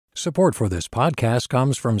Support for this podcast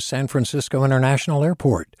comes from San Francisco International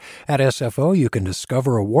Airport. At SFO, you can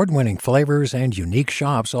discover award-winning flavors and unique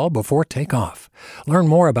shops all before takeoff. Learn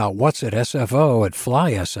more about what's at SFO at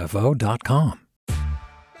flysfo.com.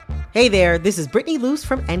 Hey there, this is Brittany Luce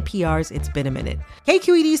from NPR's It's Been a Minute.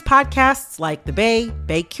 KQED's podcasts like The Bay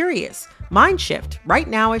Curious, Mindshift, Right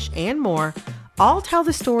Nowish, and more all tell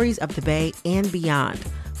the stories of the Bay and beyond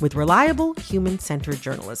with reliable, human-centered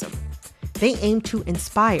journalism. They aim to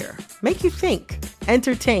inspire, make you think,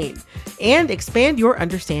 entertain, and expand your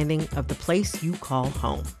understanding of the place you call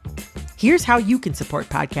home. Here's how you can support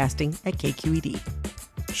podcasting at KQED.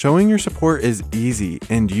 Showing your support is easy,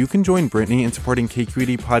 and you can join Brittany in supporting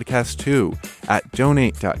KQED Podcast too at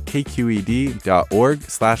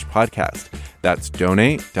donate.kqed.org/podcast. That's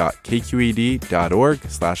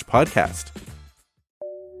donate.kqed.org/podcast.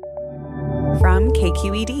 From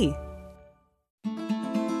KQED.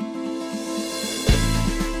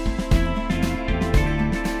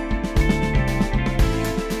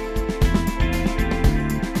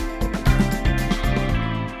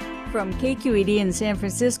 From KQED in San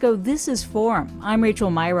Francisco, this is Forum. I'm Rachel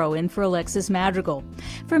Myrow, in for Alexis Madrigal.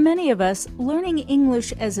 For many of us, learning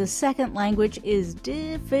English as a second language is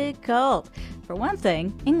difficult. For one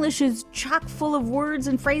thing, English is chock full of words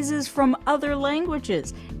and phrases from other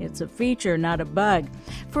languages. It's a feature, not a bug.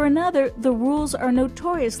 For another, the rules are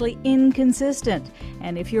notoriously inconsistent.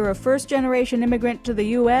 And if you're a first-generation immigrant to the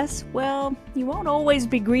U.S., well, you won't always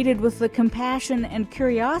be greeted with the compassion and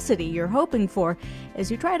curiosity you're hoping for as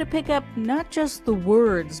you try to pick up not just the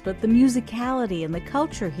words, but the musicality and the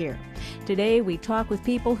culture here. Today, we talk with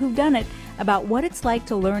people who've done it about what it's like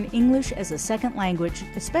to learn English as a second language,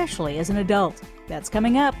 especially as an adult. That's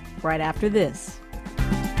coming up right after this.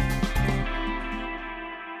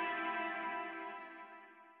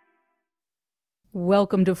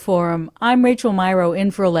 Welcome to Forum. I'm Rachel Myrow,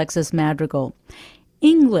 in for Alexis Madrigal.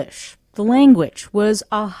 English, the language, was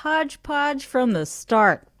a hodgepodge from the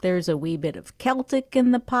start. There's a wee bit of Celtic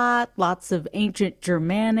in the pot, lots of ancient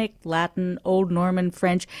Germanic, Latin, Old Norman,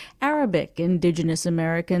 French, Arabic, Indigenous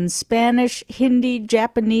American, Spanish, Hindi,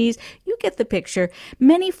 Japanese. You get the picture.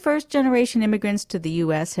 Many first-generation immigrants to the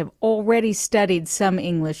U.S. have already studied some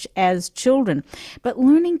English as children, but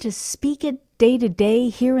learning to speak it day to day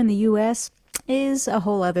here in the U.S. is a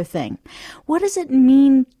whole other thing. What does it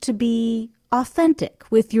mean to be authentic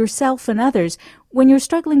with yourself and others when you're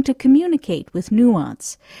struggling to communicate with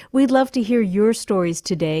nuance? We'd love to hear your stories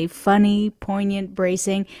today, funny, poignant,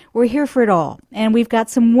 bracing. We're here for it all, and we've got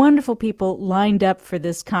some wonderful people lined up for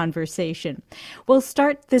this conversation. We'll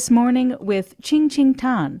start this morning with Ching-Ching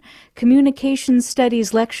Tan, Communications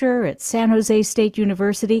Studies lecturer at San Jose State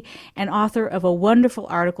University and author of a wonderful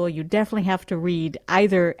article you definitely have to read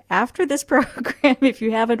either after this program if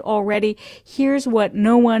you haven't already. Here's what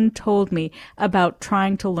no one told me about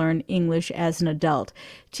trying to learn English as an adult.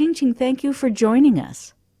 Ching-Ching, thank you for joining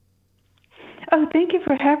us. Oh, thank you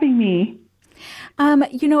for having me.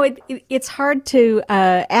 It's hard to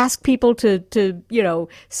ask people to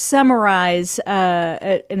summarize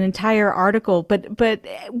an entire article, but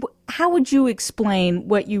how would you explain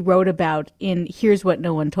what you wrote about in Here's What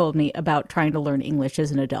No One Told Me About Trying to Learn English as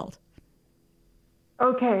an Adult?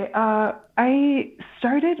 Okay, I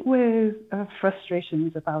started with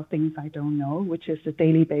frustrations about things I don't know, which is the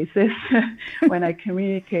daily basis when I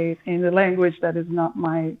communicate in the language that is not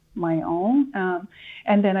my own.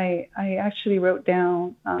 And then I actually wrote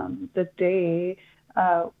down the day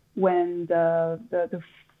when the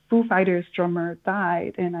Foo Fighters drummer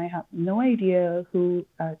died, and I had no idea who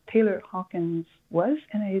Taylor Hawkins was,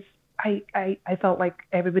 and I felt like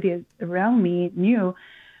everybody around me knew,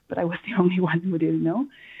 but I was the only one who didn't know.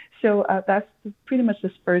 So that's pretty much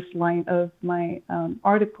the first line of my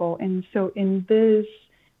article. And so in this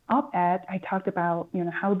op-ed, I talked about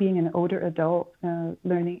how being an older adult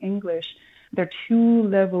learning English, there are two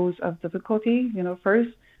levels of difficulty. First,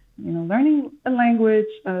 learning a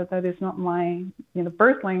language that is not my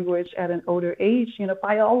birth language at an older age.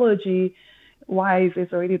 Biology-wise,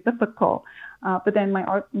 is already difficult. But then my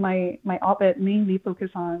op-ed mainly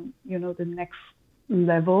focused on the next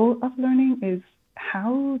level of learning is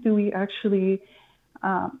how do we actually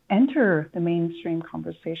enter the mainstream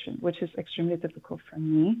conversation, which is extremely difficult for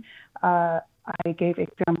me. I gave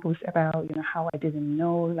examples about how I didn't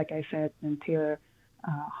know, like I said, Taylor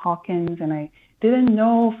Hawkins, and I didn't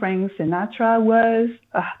know Frank Sinatra was.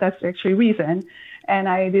 That's actually reason, and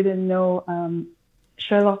I didn't know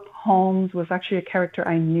Sherlock Holmes was actually a character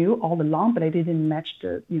I knew all along, but I didn't match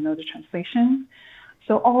the translation.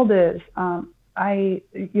 So all this.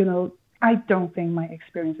 I don't think my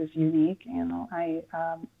experience is unique.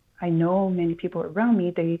 I know many people around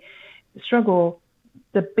me, they struggle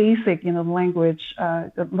the basic, language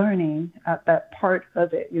learning, that part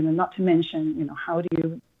of it, not to mention, how do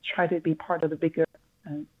you try to be part of the bigger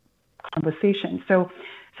conversation. So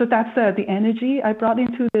that's the energy I brought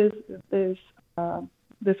into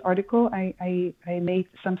this article. I made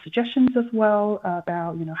some suggestions as well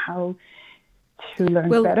about, how to learn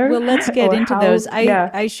better. Well, let's get into those.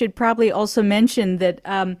 I should probably also mention that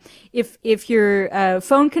if your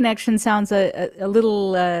phone connection sounds a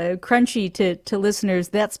little crunchy to listeners,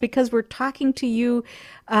 that's because we're talking to you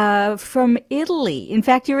from Italy. In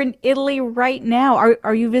fact, you're in Italy right now.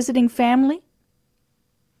 Are you visiting family?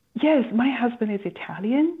 Yes, my husband is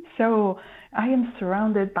Italian, so I am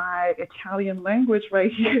surrounded by Italian language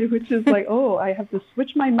right here, which is like, I have to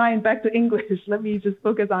switch my mind back to English. Let me just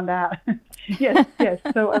focus on that. Yes.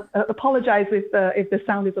 So apologize if the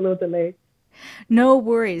sound is a little delayed. No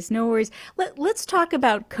worries. Let's talk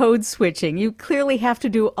about code switching. You clearly have to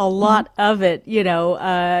do a lot of it,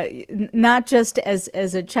 not just as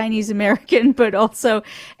a Chinese American, but also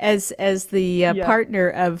as the partner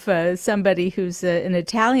of somebody who's an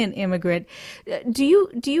Italian immigrant. Do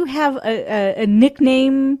you have a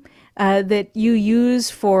nickname that you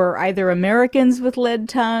use for either Americans with lead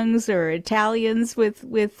tongues or Italians with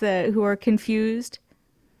who are confused?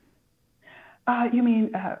 You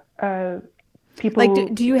mean people?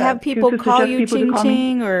 Like, do you have people call you Ching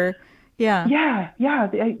Ching or? Yeah.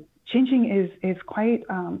 Ching Ching is quite.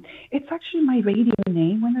 It's actually my radio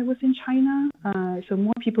name when I was in China. So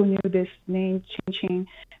more people knew this name Ching Ching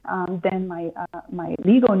than my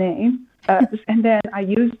legal name. And then I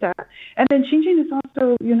used that. And then Ching Ching is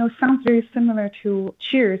also, sounds very similar to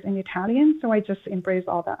cheers in Italian. So I just embrace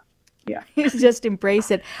all that. Yeah. Just embrace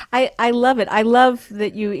it. I love it. I love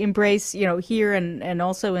that you embrace, here and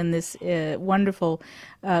also in this wonderful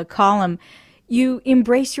column, you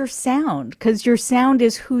embrace your sound because your sound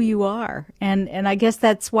is who you are. And I guess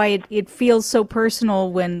that's why it feels so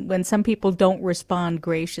personal when some people don't respond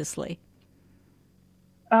graciously.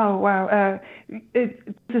 Oh, wow. It's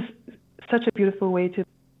just such a beautiful way to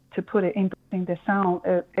put it, embracing the sound.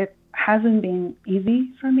 It hasn't been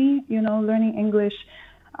easy for me, learning English.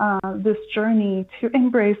 This journey to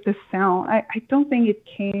embrace the sound. I don't think it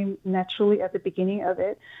came naturally at the beginning of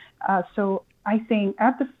it. So I think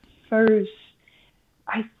at the first,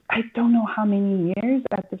 I don't know how many years,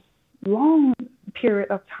 at the long period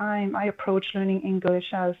of time, I approached learning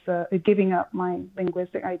English as giving up my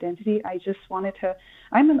linguistic identity. I just wanted to,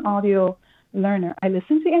 I'm an audio learner. I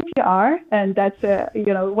listen to NPR, and that's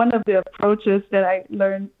one of the approaches that I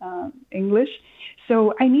learned English.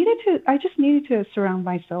 So I just needed to surround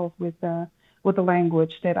myself with the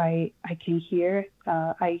language that I can hear,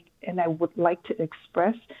 and I would like to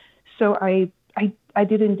express. So I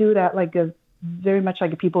didn't do that very much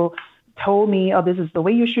like people told me, this is the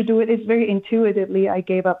way you should do it. It's very intuitively. I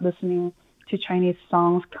gave up listening to Chinese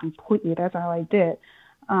songs completely. That's how I did.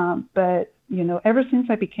 But ever since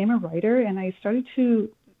I became a writer and I started to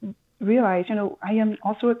realize, I am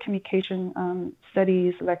also a communication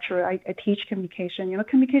studies lecturer. I teach communication.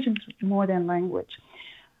 Communication is more than language.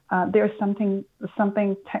 There's something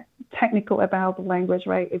technical about the language,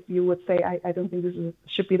 right? If you would say, I don't think this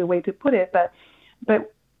should be the way to put it, but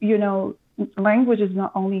language is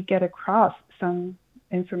not only get across some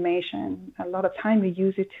information. A lot of time we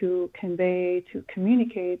use it to convey, to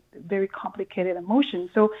communicate very complicated emotions.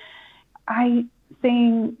 So I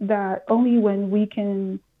think that only when we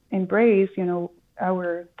can embrace,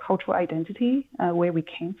 our cultural identity, where we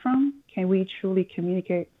came from, can we truly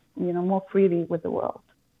communicate, more freely with the world.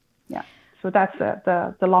 Yeah. So that's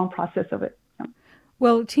the long process of it. Yeah.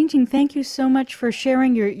 Well, Ching Ching, thank you so much for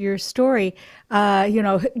sharing your story.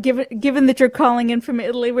 Given that you're calling in from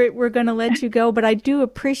Italy, we're going to let you go, but I do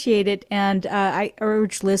appreciate it, and I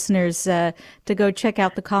urge listeners to go check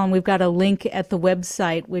out the column. We've got a link at the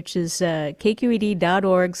website, which is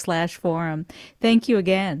kqed.org/forum. Thank you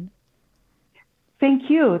again. Thank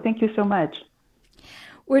you. Thank you so much.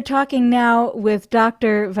 We're talking now with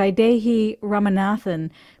Dr. Vaidehi Ramanathan,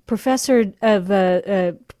 professor in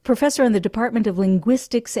the Department of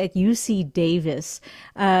Linguistics at UC Davis.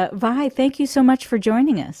 Vi, thank you so much for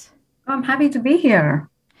joining us. I'm happy to be here.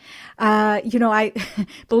 I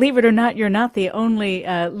believe it or not, you're not the only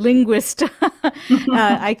linguist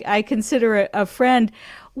I consider a friend.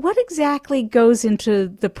 What exactly goes into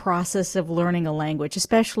the process of learning a language,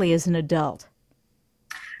 especially as an adult?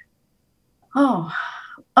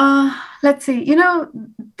 Let's see.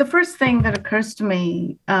 The first thing that occurs to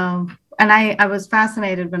me and I was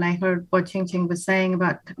fascinated when I heard what Ching was saying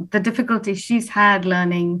about the difficulty she's had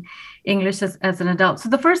learning English as an adult. So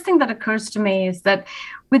the first thing that occurs to me is that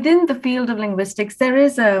within the field of linguistics, there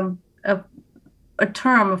is a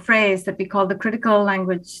term, a phrase that we call the critical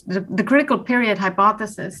language, the critical period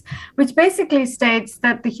hypothesis, which basically states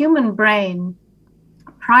that the human brain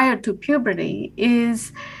prior to puberty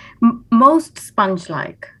is most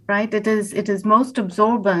sponge-like, right? It is most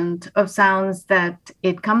absorbent of sounds that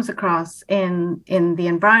it comes across in the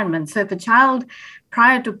environment. So if a child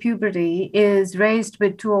prior to puberty is raised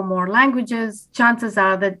with 2 or more languages, chances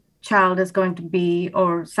are that child is going to be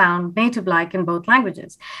or sound native-like in both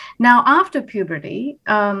languages. Now, after puberty,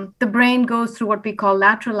 the brain goes through what we call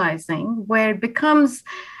lateralizing, where it becomes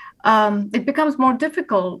more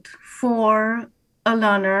difficult for a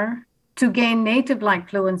learner to gain native-like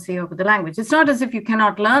fluency over the language. It's not as if you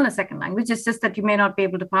cannot learn a second language. It's just that you may not be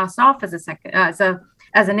able to pass off as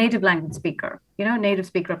a native language speaker, native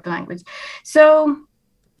speaker of the language. So,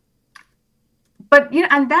 but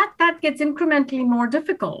and that gets incrementally more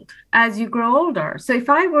difficult as you grow older. So if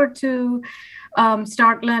I were to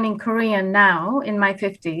start learning Korean now in my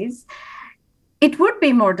 50s, it would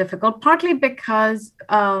be more difficult, partly because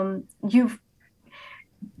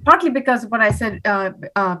partly because of what I said,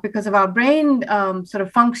 because of our brain sort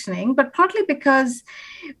of functioning, but partly because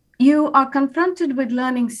you are confronted with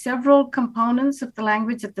learning several components of the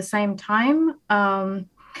language at the same time.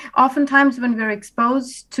 Oftentimes when we're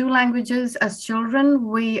exposed to languages as children,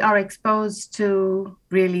 we are exposed to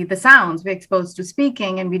really the sounds. We're exposed to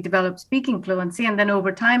speaking and we develop speaking fluency. And then over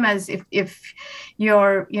time, as if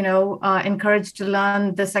you're, encouraged to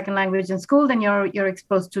learn the second language in school, then you're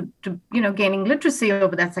exposed to gaining literacy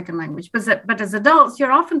over that second language. But as adults,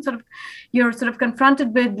 you're often sort of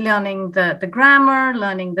confronted with learning the grammar,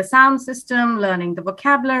 learning the sound system, learning the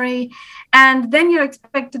vocabulary, and then you're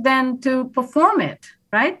expected then to perform it,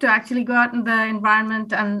 right? To actually go out in the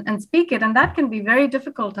environment and speak it. And that can be very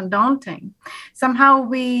difficult and daunting. Somehow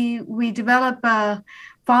we develop a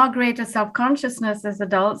far greater self-consciousness as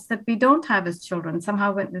adults that we don't have as children.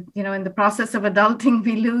 Somehow, in the process of adulting,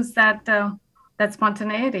 we lose that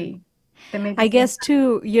spontaneity. I guess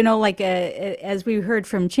too, as we heard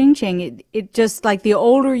from Ching, it just like the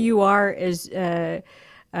older you are as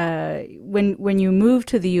when you move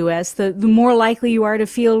to the U.S., the more likely you are to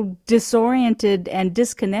feel disoriented and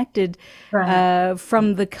disconnected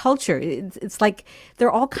from the culture. It's like there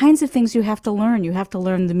are all kinds of things you have to learn. You have to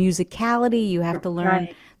learn the musicality. You have to learn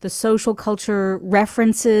the social culture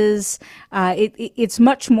references. It's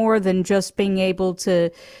much more than just being able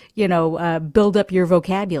to, build up your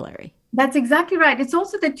vocabulary. That's exactly right. It's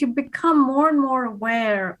also that you become more and more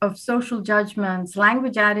aware of social judgments,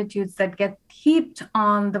 language attitudes that get heaped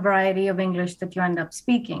on the variety of English that you end up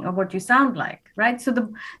speaking or what you sound like, right? So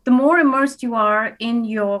the more immersed you are in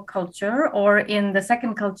your culture or in the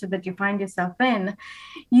second culture that you find yourself in,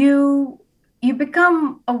 you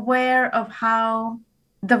become aware of how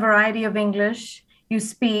the variety of English you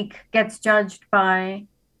speak gets judged by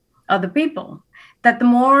other people. That the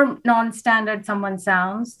more non-standard someone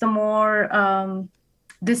sounds, the more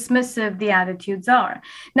dismissive the attitudes are.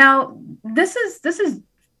 Now, this is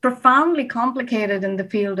profoundly complicated in the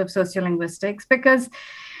field of sociolinguistics because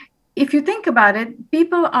if you think about it,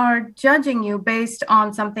 people are judging you based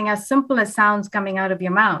on something as simple as sounds coming out of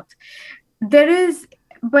your mouth.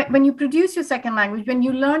 But when you produce your second language, when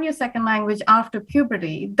you learn your second language after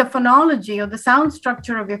puberty, the phonology or the sound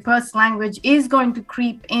structure of your first language is going to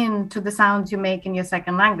creep into the sounds you make in your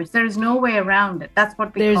second language. There is no way around it. That's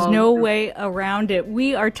what There's no way around it.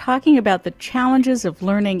 We are talking about the challenges of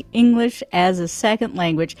learning English as a second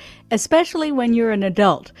language, especially when you're an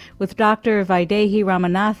adult, with Dr. Vaidehi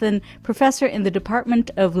Ramanathan, professor in the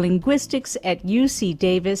Department of Linguistics at UC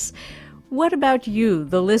Davis. What about you,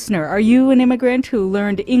 the listener? Are you an immigrant who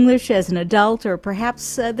learned English as an adult, or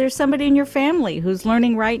perhaps there's somebody in your family who's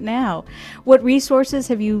learning right now? What resources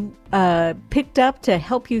have you picked up to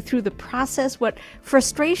help you through the process? What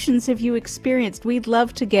frustrations have you experienced? We'd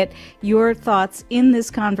love to get your thoughts in this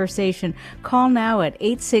conversation. Call now at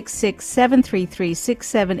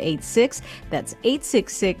 866-733-6786. That's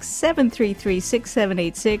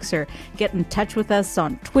 866-733-6786, or get in touch with us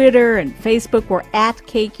on Twitter and Facebook. We're at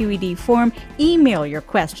KQED Forum. Email your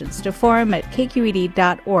questions to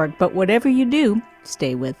forum@kqed.org. But whatever you do,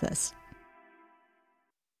 stay with us.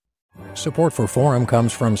 Support for Forum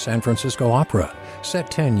comes from San Francisco Opera.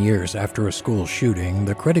 Set 10 years after a school shooting,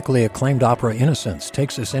 the critically acclaimed opera Innocence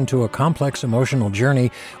takes us into a complex emotional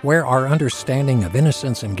journey where our understanding of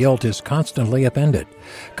innocence and guilt is constantly upended.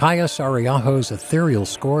 Kaya Sariaho's ethereal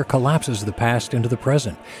score collapses the past into the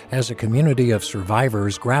present as a community of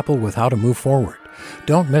survivors grapple with how to move forward.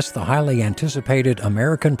 Don't miss the highly anticipated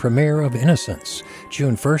American premiere of Innocence,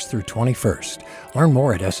 June 1st through 21st. Learn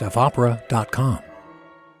more at sfopera.com.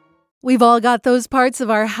 We've all got those parts of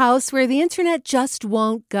our house where the internet just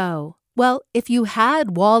won't go. Well, if you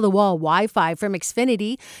had wall-to-wall Wi-Fi from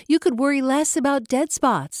Xfinity, you could worry less about dead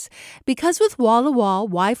spots. Because with wall-to-wall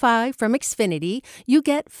Wi-Fi from Xfinity, you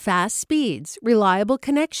get fast speeds, reliable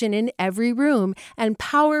connection in every room, and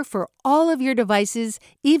power for all of your devices,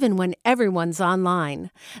 even when everyone's online.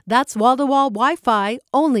 That's wall-to-wall Wi-Fi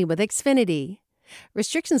only with Xfinity.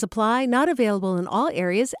 Restrictions apply, not available in all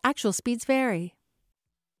areas. Actual speeds vary.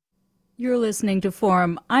 You're listening to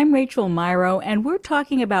Forum. I'm Rachel Myrow, and we're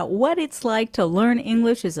talking about what it's like to learn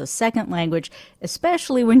English as a second language,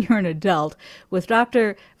 especially when you're an adult, with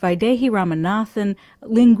Dr. Vaidehi Ramanathan,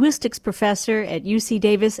 linguistics professor at UC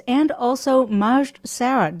Davis, and also Majd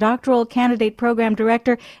Sarah, doctoral candidate program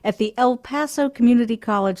director at the El Paso Community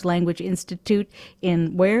College Language Institute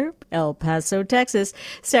in where? El Paso, Texas.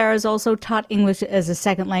 Sarah's also taught English as a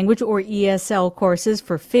second language, or ESL, courses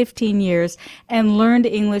for 15 years and learned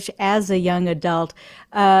English as a young adult.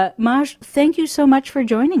 Majd, thank you so much for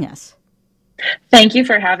joining us. Thank you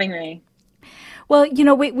for having me. Well, you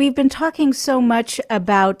know, we've been talking so much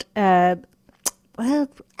about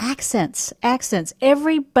accents.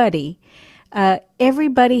 Everybody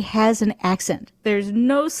has an accent. There's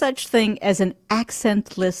no such thing as an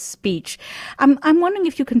accentless speech. I'm wondering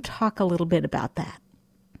if you can talk a little bit about that.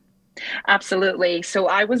 Absolutely. So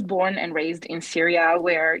I was born and raised in Syria,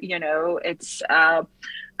 where, you know, it's Arabic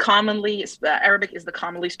is the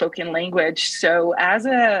commonly spoken language. So as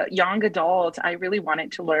a young adult, I really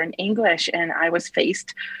wanted to learn English, and I was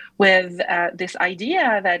faced with this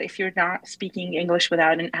idea that if you're not speaking English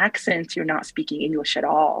without an accent, you're not speaking English at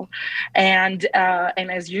all. And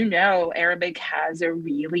as you know, Arabic has a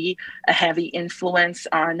really heavy influence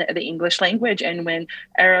on the English language. And when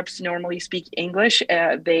Arabs normally speak English,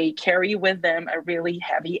 they carry with them a really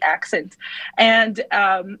heavy accent. And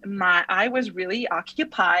I was really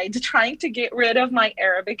occupied trying to get rid of my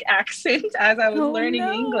Arabic accent as I was learning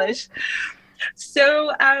English.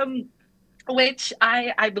 So, which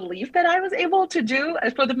I believe that I was able to do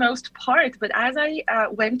for the most part. But as I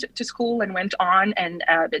went to school and went on and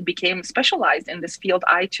became specialized in this field,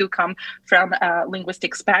 I too come from a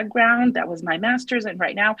linguistics background. That was my master's. And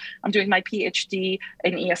right now I'm doing my PhD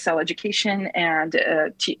in ESL education and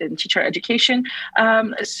in teacher education.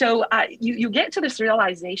 So you get to this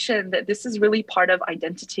realization that this is really part of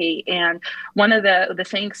identity. And one of the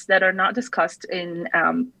things that are not discussed in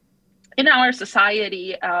our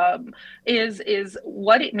society is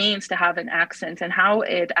what it means to have an accent and how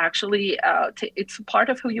it actually it's part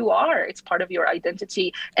of who you are. It's part of your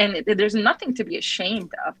identity, and there's nothing to be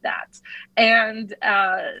ashamed of that. And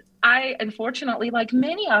I, unfortunately, like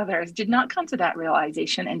many others, did not come to that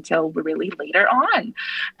realization until really later on.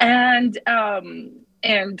 And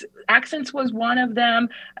accents was one of them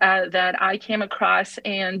that I came across.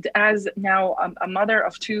 And as now a mother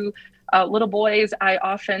of two little boys, I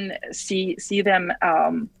often see them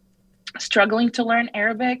struggling to learn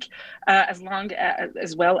Arabic as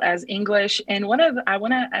well as English. And I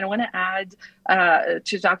want to add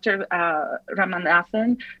to Dr.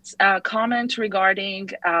 Ramanathan's comment regarding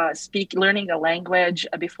learning a language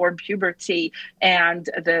before puberty and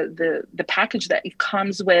the package that it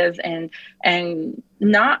comes with, and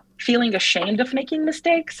not feeling ashamed of making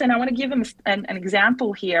mistakes. And I want to give him an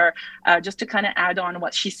example here, just to kind of add on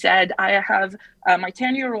what she said. I have my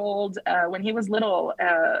 10-year-old, when he was little,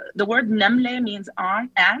 the word namle means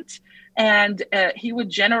ant, and he would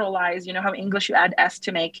generalize, you know how English you add s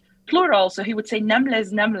to make plural, so he would say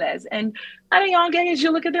namles. And at a young age,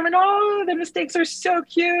 you look at them and, oh, the mistakes are so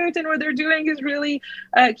cute, and what they're doing is really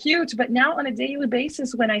cute. But now on a daily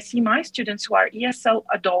basis, when I see my students who are ESL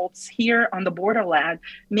adults here on the borderland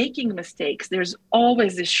making mistakes, there's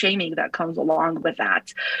always this shaming that comes along with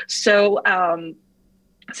that. So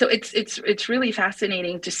it's really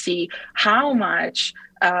fascinating to see how much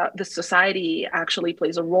the society actually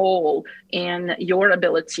plays a role in your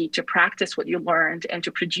ability to practice what you learned and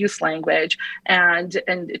to produce language and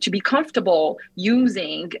to be comfortable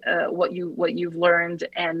using what you've learned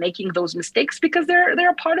and making those mistakes, because they're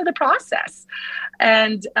a part of the process.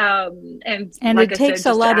 And like it takes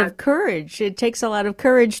a lot of courage. It takes a lot of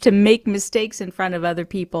courage to make mistakes in front of other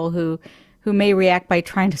people who who may react by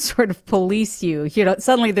trying to sort of police you.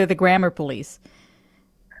 Suddenly they're the grammar police.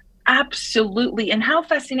 Absolutely. And how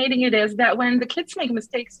fascinating it is that when the kids make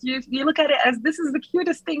mistakes, you look at it as this is the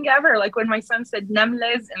cutest thing ever. Like when my son said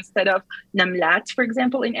namles instead of namlat, for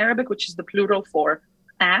example, in Arabic, which is the plural for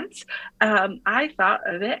ants, I thought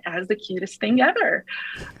of it as the cutest thing ever.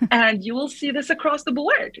 And you will see this across the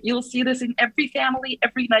board. You'll see this in every family,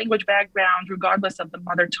 every language background, regardless of the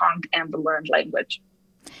mother tongue and the learned language.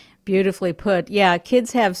 Beautifully put. Yeah,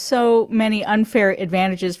 kids have so many unfair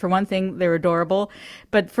advantages. For one thing, they're adorable,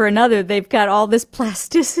 but for another, they've got all this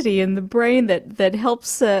plasticity in the brain that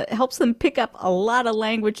helps them pick up a lot of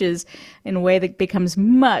languages in a way that becomes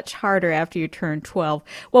much harder after you turn 12.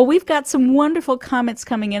 Well, we've got some wonderful comments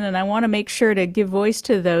coming in, and I want to make sure to give voice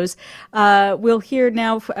to those. We'll hear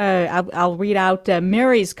now. I'll read out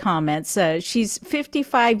Mary's comments. She's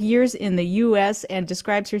 55 years in the U.S. and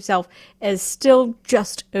describes herself as still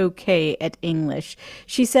just okay at English.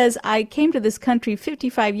 She says, I came to this country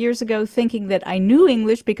 55 years ago thinking that I knew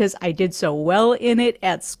English because I did so well in it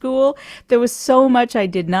at school. There was so much I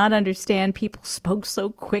did not understand. People spoke so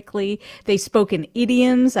quickly. They spoke in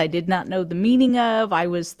idioms I did not know the meaning of. I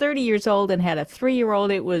was 30 years old and had a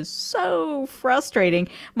 3-year-old. It was so frustrating.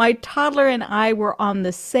 My toddler and I were on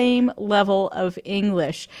the same level of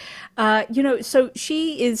English. So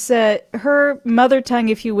she is, her mother tongue,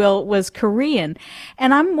 if you will, was Korean.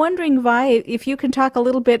 And I'm wondering, Vi, if you can talk a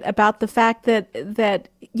little bit about the fact that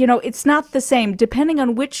it's not the same. Depending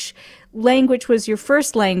on which language was your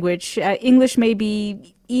first language, English may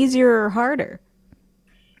be easier or harder.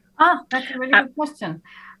 That's a really good question.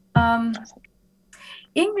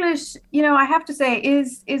 English, I have to say,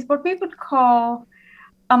 is what we would call,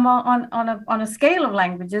 on a scale of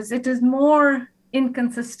languages, it is more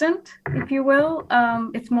inconsistent, if you will.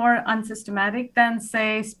 It's more unsystematic than,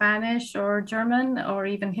 say, Spanish or German or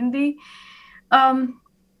even Hindi.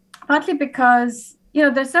 Partly because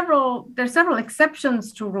there's several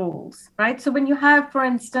exceptions to rules, right? So when you have, for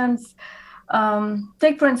instance,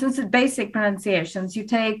 the basic pronunciations. You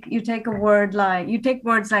take words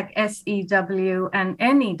like SEW and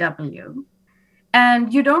NEW,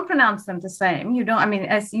 and you don't pronounce them the same. You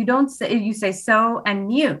say so and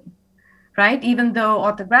new, right? Even though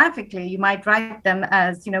orthographically you might write them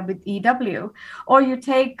as, with EW, or you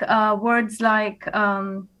take words like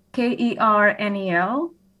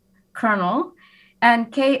KERNEL, kernel,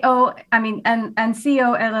 and COLONEL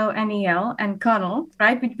and kernel,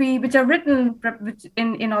 right? Which are written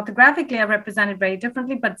in orthographically are represented very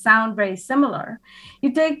differently, but sound very similar.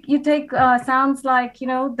 You take sounds like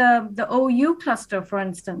the OU cluster, for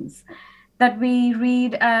instance, that we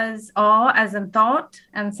read as awe as in thought,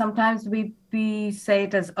 and sometimes we say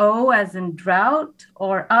it as O as in drought,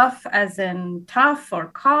 or uff as in tough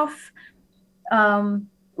or cough.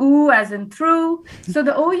 Oo as in through. So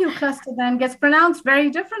the OU cluster then gets pronounced very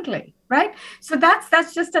differently, right? So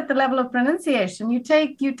that's just at the level of pronunciation. You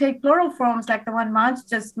take plural forms like the one Maj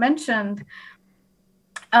just mentioned.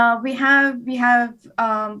 We have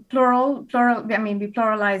plural. I mean, we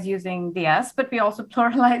pluralize using the S, but we also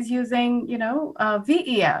pluralize using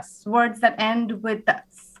VES, words that end with the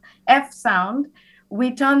F sound.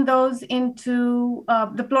 We turn those into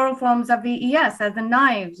the plural forms of VES, as the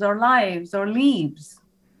knives or lives or leaves.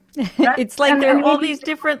 Right? It's like there are all these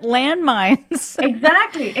different landmines.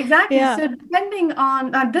 Exactly. Yeah. So depending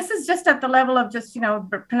on, this is just at the level of just,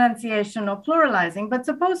 pronunciation or pluralizing. But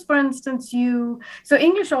suppose, for instance, so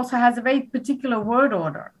English also has a very particular word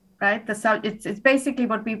order, right? It's basically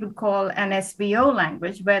what we would call an SVO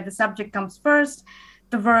language, where the subject comes first,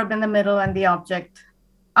 the verb in the middle, and the object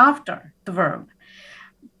after the verb.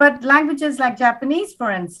 But languages like Japanese, for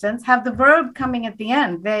instance, have the verb coming at the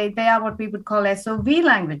end. They are what we would call SOV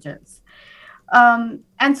languages.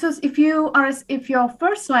 And so if your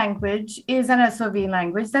first language is an SOV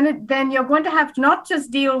language, then you're going to have to not just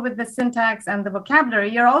deal with the syntax and the vocabulary,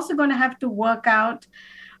 you're also going to have to work out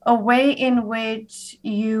a way in which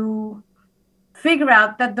you figure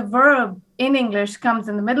out that the verb in English comes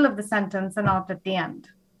in the middle of the sentence and not at the end.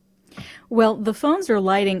 Well, the phones are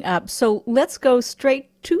lighting up, so let's go straight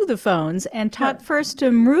to the phones and talk first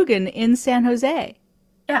to Murugan in San Jose.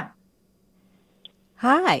 Yeah.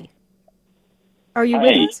 Hi. Are you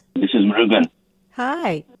with us? This is Murugan.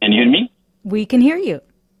 Hi. Can you hear me? We can hear you.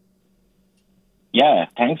 Yeah,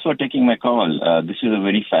 thanks for taking my call. This is a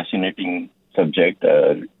very fascinating subject,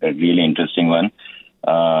 a really interesting one.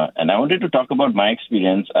 And I wanted to talk about my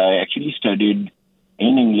experience. I actually studied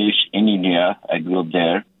in English in India. I grew up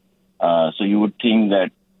there. So you would think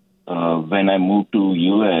that when I moved to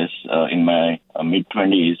US in my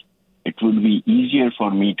mid-20s, it would be easier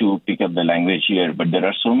for me to pick up the language here. But there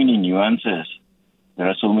are so many nuances. There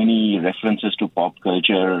are so many references to pop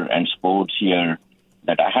culture and sports here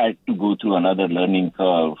that I had to go through another learning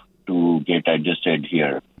curve to get adjusted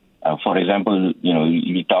here. For example,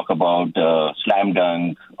 we talk about slam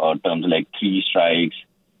dunk or terms like three strikes.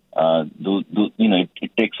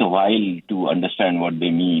 It takes a while to understand what they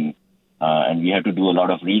mean. And we have to do a lot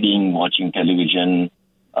of reading, watching television,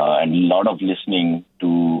 and a lot of listening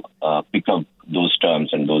to pick up those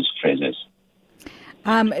terms and those phrases.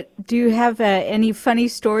 Do you have any funny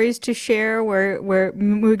stories to share where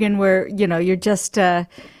Murugan, where you're just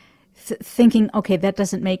thinking, okay, that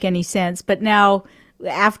doesn't make any sense, but now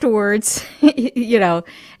afterwards,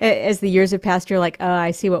 as the years have passed, you're like, oh, I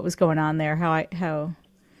see what was going on there.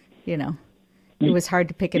 It was hard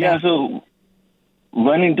to pick it up. Yeah. So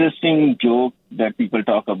one interesting joke that people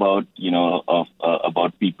talk about,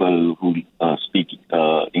 about people who speak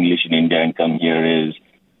English in India and come here is,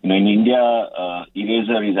 in India,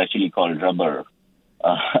 eraser is actually called rubber.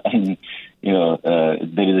 And,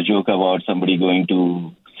 there is a joke about somebody going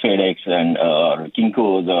to FedEx and or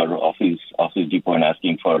Kinko's or Office Depot and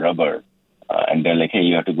asking for rubber. And they're like, hey,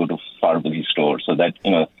 you have to go to pharmacy store. So that,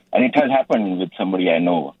 and it has happened with somebody I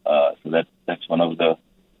know. So that's one of the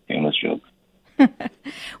famous jokes.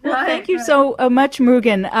 Well, thank you so much,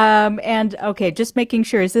 Murugan. And okay, just making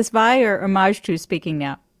sure, is this Vi or Majtu speaking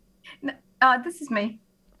now? This is me.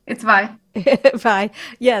 It's Vi. Vi.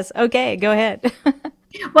 Yes. Okay. Go ahead.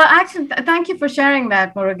 Well, actually, thank you for sharing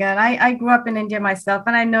that, Murugan. I grew up in India myself,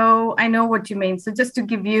 and I know what you mean. So just to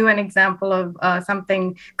give you an example of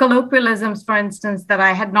something, colloquialisms, for instance, that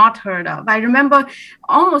I had not heard of. I remember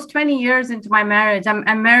almost 20 years into my marriage,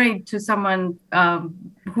 I'm married to someone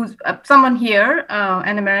who's someone here,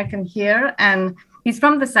 an American here, and he's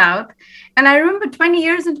from the South. And I remember 20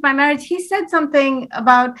 years into my marriage, he said something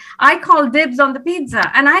about, I call dibs on the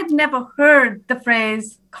pizza. And I'd never heard the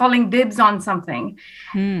phrase calling dibs on something.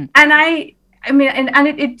 And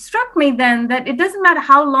it struck me then that it doesn't matter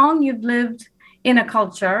how long you've lived in a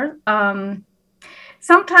culture.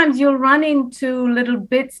 Sometimes you'll run into little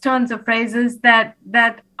bits, turns of phrases that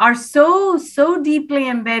are so deeply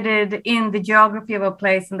embedded in the geography of a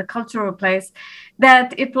place and the culture of a place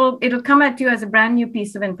that it'll come at you as a brand new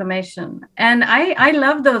piece of information. And I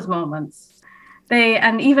love those moments.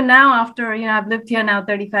 And even now, after I've lived here now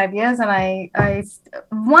 35 years, and I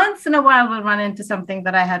once in a while will run into something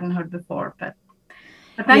that I hadn't heard before, but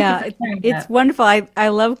thank you for sharing it's that. wonderful. I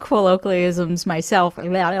love colloquialisms myself.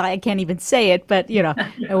 I can't even say it, but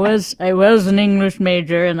I was an English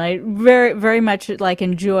major, and I very, very much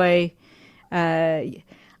enjoy.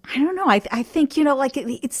 I don't know. I think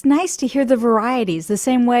it's nice to hear the varieties. The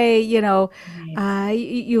same way you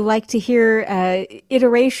like to hear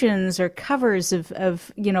iterations or covers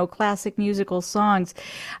of classic musical songs.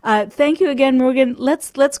 Thank you again, Murugan.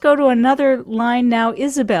 Let's go to another line now.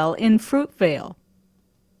 Isabel in Fruitvale.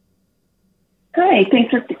 Hi, thanks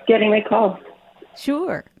for getting my call.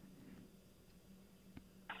 Sure.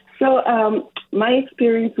 So my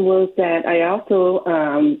experience was that I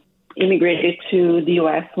also immigrated to the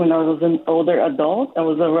U.S. when I was an older adult. I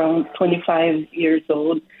was around 25 years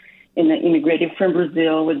old, and I immigrated from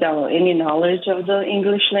Brazil without any knowledge of the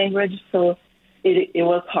English language. So it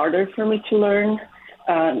was harder for me to learn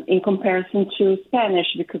in comparison to Spanish,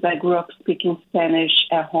 because I grew up speaking Spanish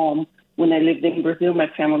at home. When I lived in Brazil, my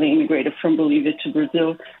family immigrated from Bolivia to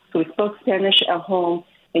Brazil. So we spoke Spanish at home,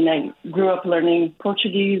 and I grew up learning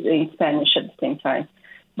Portuguese and Spanish at the same time.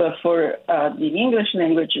 But for the English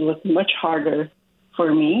language, it was much harder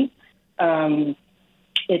for me.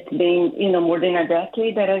 It's been, more than a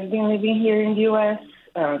decade that I've been living here in the U.S.,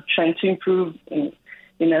 trying to improve in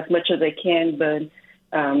as much as I can. But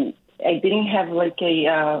I didn't have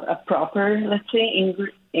a proper, let's say,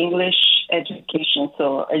 English education.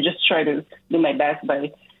 So I just try to do my best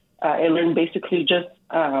by, I learned basically just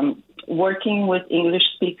working with English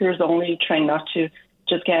speakers only, trying not to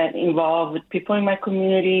just get involved with people in my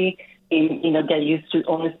community and, get used to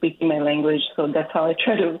only speaking my language. So that's how I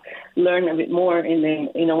try to learn a bit more. And then,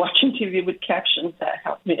 watching TV with captions, that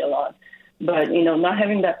helped me a lot. But, not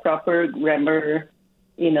having that proper grammar,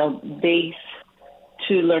 base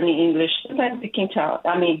to learning English, sometimes you can tell.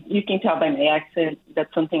 I mean, you can tell by my accent.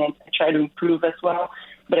 That's something I try to improve as well.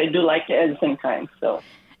 But I do like it at the same time, so.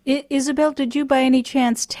 Isabel, did you by any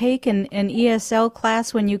chance take an ESL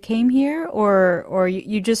class when you came here, or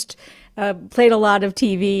you just played a lot of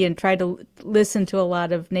TV and tried to listen to a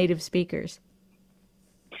lot of native speakers?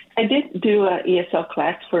 I did do an ESL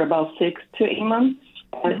class for about 6 to 8 months.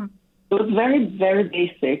 Mm-hmm. It was very, very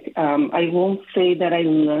basic. I won't say that I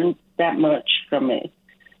learned that much from it.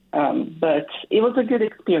 But it was a good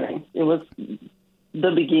experience. It was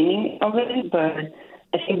the beginning of it, but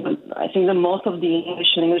I think the most of the English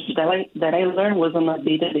language that I learned was on a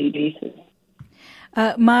day-to-day basis.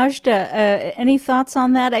 Majda, any thoughts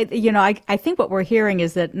on that? I think what we're hearing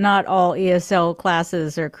is that not all ESL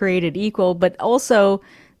classes are created equal, but also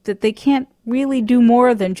that they can't really do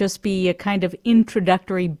more than just be a kind of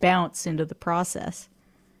introductory bounce into the process.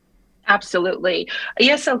 Absolutely.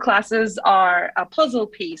 ESL classes are a puzzle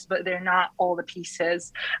piece, but they're not all the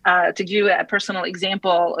pieces. To give you a personal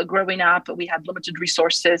example, growing up, we had limited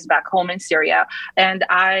resources back home in Syria, and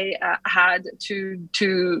I had to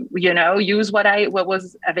use what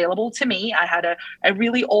was available to me. I had a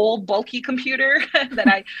really old, bulky computer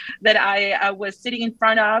that I was sitting in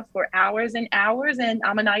front of for hours and hours, and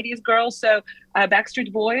I'm a 90s girl, so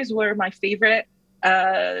Backstreet Boys were my favorite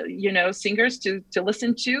singers to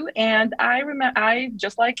listen to. And I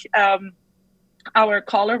just like our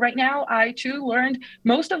caller right now, I too learned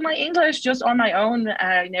most of my English just on my own.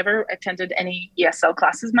 I never attended any ESL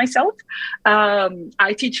classes myself.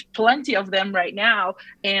 I teach plenty of them right now,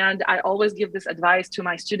 and I always give this advice to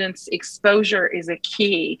my students. Exposure is a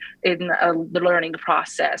key in the learning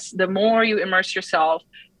process. The more you immerse yourself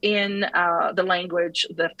in the language,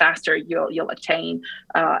 the faster you'll attain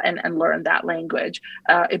and learn that language.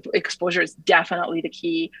 Exposure is definitely the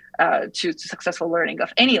key to successful learning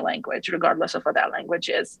of any language, regardless of what that language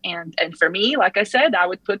is. And for me, like I said, I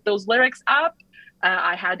would put those lyrics up.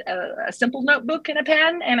 I had a simple notebook and a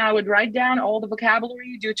pen, and I would write down all the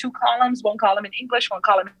vocabulary, do 2 columns, 1 column in English, 1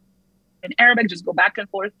 column in Arabic, just go back and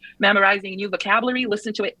forth, memorizing new vocabulary,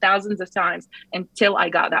 listen to it thousands of times until I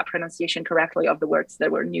got that pronunciation correctly of the words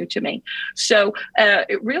that were new to me. So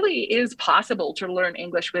it really is possible to learn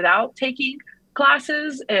English without taking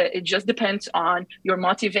classes. It just depends on your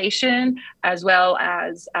motivation, as well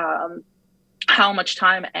as how much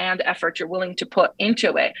time and effort you're willing to put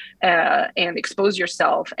into it, and expose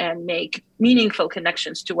yourself and make meaningful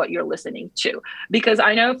connections to what you're listening to. Because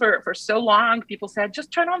I know for so long, people said,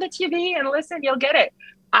 just turn on the TV and listen, you'll get it.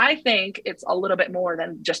 I think it's a little bit more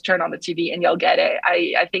than just turn on the TV and you'll get it.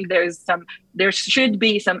 I think there should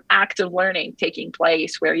be some active learning taking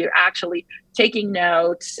place where you're actually taking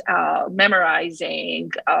notes,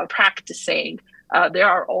 memorizing, practicing. There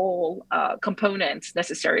are all components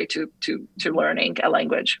necessary to learning a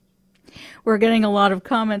language. We're getting a lot of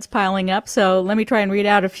comments piling up, so let me try and read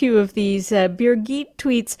out a few of these. Birgit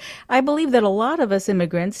tweets, I believe that a lot of us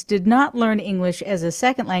immigrants did not learn English as a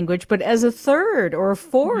second language, but as a third or a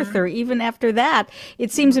fourth, or even after that.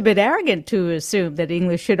 It seems a bit arrogant to assume that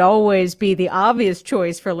English should always be the obvious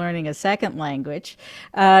choice for learning a second language.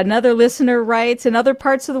 Another listener writes, in other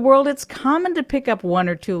parts of the world, it's common to pick up 1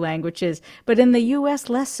 or 2 languages, but in the U.S.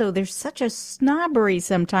 less so. There's such a snobbery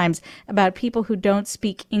sometimes about people who don't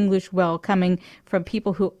speak English well, coming from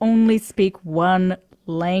people who only speak 1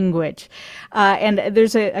 language. And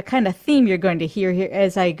there's a kind of theme you're going to hear here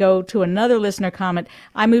as I go to another listener comment.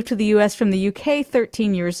 I moved to the U.S. from the UK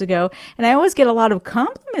 13 years ago, and I always get a lot of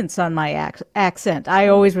compliments on my accent. I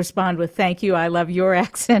always respond with, thank you, I love your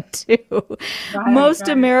accent too. Most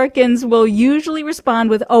Americans will usually respond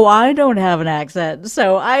with, oh, I don't have an accent.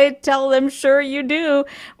 So I tell them, sure you do.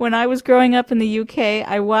 When I was growing up in the UK,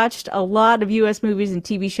 I watched a lot of U.S. movies and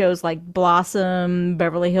TV shows like Blossom,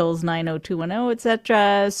 Beverly Hills 90210, etc.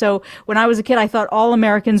 So when I was a kid, I thought all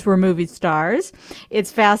Americans were movie stars.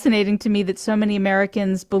 It's fascinating to me that so many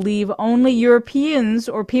Americans believe only Europeans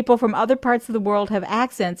or people from other parts of the world have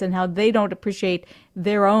accents and how they don't appreciate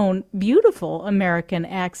their own beautiful American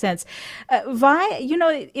accents. Vi,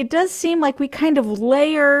 it does seem like we kind of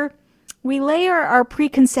layer our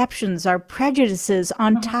preconceptions, our prejudices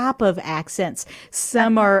on top of accents.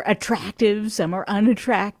 Some are attractive, some are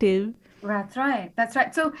unattractive. That's right.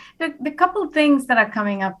 So the couple of things that are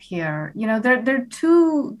coming up here, there are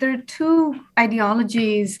two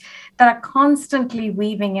ideologies that are constantly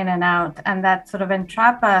weaving in and out, and that sort of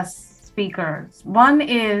entrap us speakers. One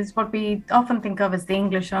is what we often think of as the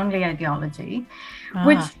English-only ideology,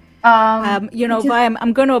 which Vi,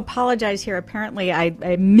 I'm going to apologize here. Apparently, I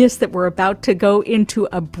missed that we're about to go into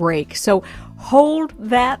a break. So hold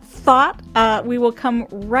that thought. We will come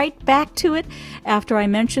right back to it after I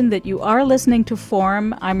mention that you are listening to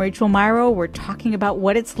Forum. I'm Rachel Myrow. We're talking about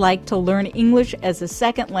what it's like to learn English as a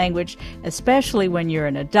second language, especially when you're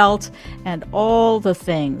an adult, and all the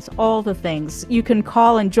things. You can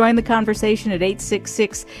call and join the conversation at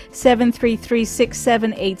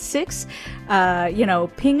 866-733-6786.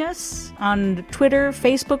 Ping us on Twitter,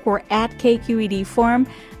 Facebook. We're at KQED Forum.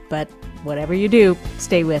 But whatever you do,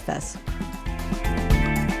 stay with us.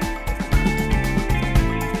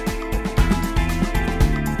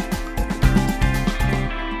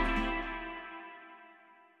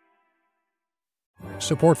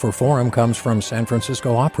 Support for Forum comes from San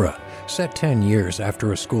Francisco Opera. Set 10 years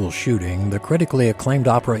after a school shooting, the critically acclaimed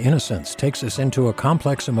opera Innocence takes us into a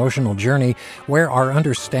complex emotional journey where our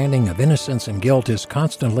understanding of innocence and guilt is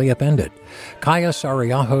constantly upended. Kaya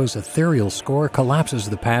Sariaho's ethereal score collapses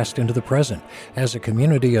the past into the present as a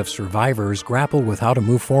community of survivors grapple with how to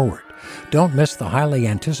move forward. Don't miss the highly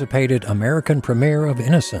anticipated American premiere of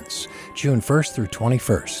Innocence, June 1st through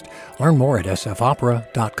 21st. Learn more at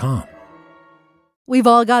sfopera.com. We've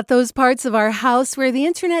all got those parts of our house where the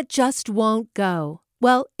internet just won't go.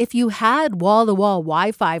 Well, if you had wall-to-wall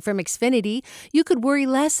Wi-Fi from Xfinity, you could worry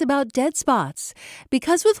less about dead spots.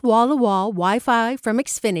 Because with wall-to-wall Wi-Fi from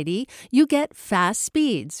Xfinity, you get fast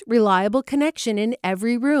speeds, reliable connection in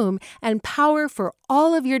every room, and power for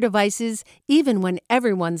all of your devices, even when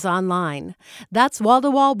everyone's online. That's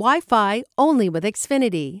wall-to-wall Wi-Fi only with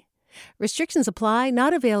Xfinity. Restrictions apply,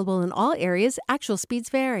 not available in all areas. Actual speeds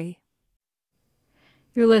vary.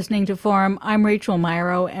 You're listening to Forum. I'm Rachel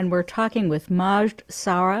Myrow, and we're talking with Majd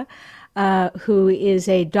Sara, who is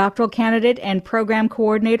a doctoral candidate and program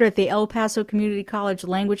coordinator at the El Paso Community College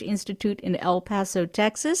Language Institute in El Paso,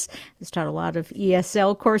 Texas. Has taught a lot of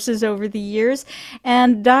ESL courses over the years.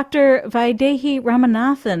 And Dr. Vaidehi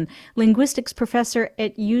Ramanathan, linguistics professor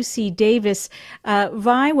at UC Davis.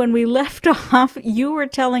 Vi, when we left off, you were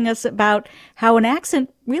telling us about how an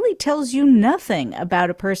accent really tells you nothing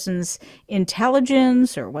about a person's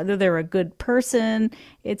intelligence or whether they're a good person.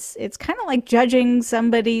 It's kind of like judging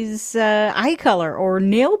somebody's eye color or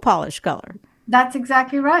nail polish color. That's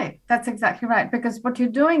exactly right. That's exactly right. Because what you're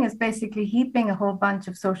doing is basically heaping a whole bunch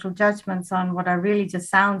of social judgments on what are really just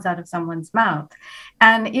sounds out of someone's mouth.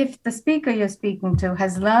 And if the speaker you're speaking to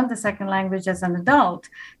has learned the second language as an adult,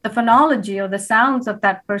 the phonology or the sounds of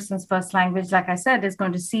that person's first language, like I said, is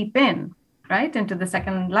going to seep in, right, into the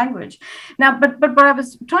second language. Now, but what I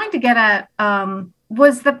was trying to get at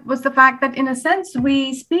was the fact that, in a sense,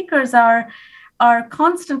 we speakers are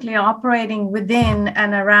constantly operating within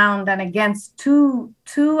and around and against two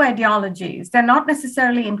ideologies. They're not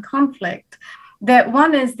necessarily in conflict. That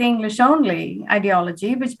one is the English-only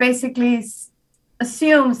ideology, which basically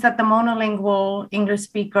assumes that the monolingual English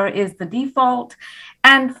speaker is the default.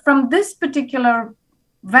 And from this particular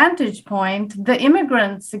vantage point, the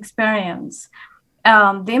immigrant's experience,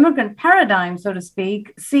 the immigrant paradigm, so to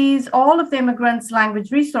speak, sees all of the immigrants'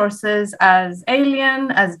 language resources as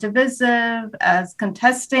alien, as divisive, as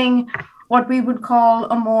contesting what we would call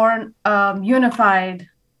a more unified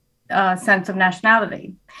sense of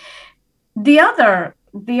nationality. The other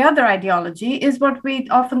ideology is what we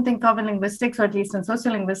often think of in linguistics, or at least in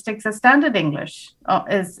sociolinguistics, as standard English,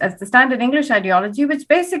 as the standard English ideology, which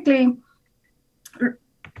basically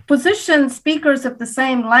position speakers of the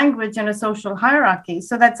same language in a social hierarchy,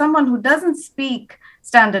 so that someone who doesn't speak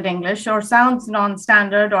standard English or sounds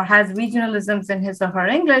non-standard or has regionalisms in his or her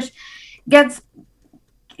English gets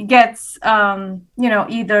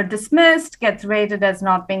either dismissed, gets rated as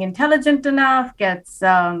not being intelligent enough, gets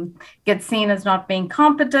seen as not being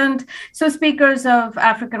competent. So speakers of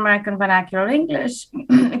African American vernacular English,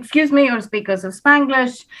 or speakers of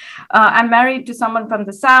Spanglish. I'm married to someone from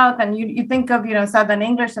the South, and you think of Southern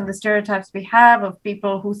English and the stereotypes we have of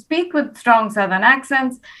people who speak with strong Southern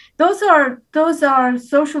accents. Those are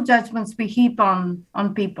social judgments we heap on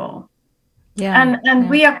people. Yeah, and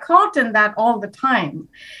we are caught in that all the time.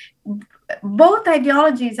 Both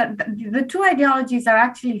ideologies, the two ideologies are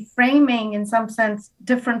actually framing, in some sense,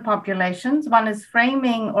 different populations. One is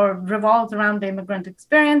framing or revolves around the immigrant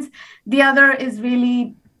experience. The other is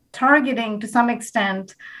really targeting, to some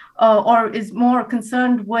extent, or is more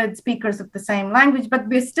concerned with speakers of the same language. But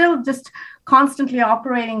we're still just constantly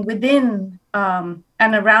operating within and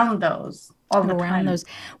around those. Around those.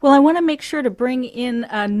 Well, I want to make sure to bring in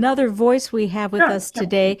another voice we have with us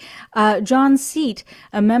today, John Seat,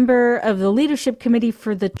 a member of the leadership committee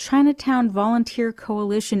for the Chinatown Volunteer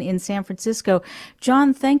Coalition in San Francisco.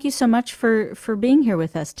 John, thank you so much for being here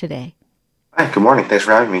with us today. Hi, good morning. Thanks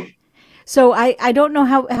for having me. So I don't know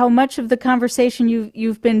how much of the conversation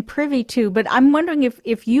you've been privy to, but I'm wondering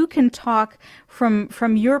if you can talk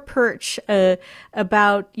from your perch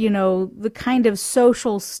about the kind of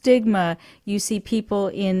social stigma you see people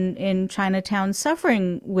in Chinatown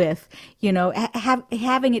suffering with,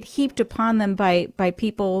 having it heaped upon them by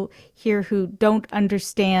people here who don't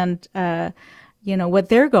understand what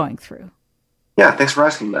they're going through. Yeah, thanks for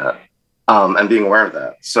asking that and being aware of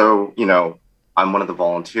that. So I'm one of the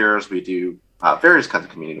volunteers. We do various kinds of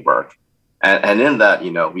community work. And in that,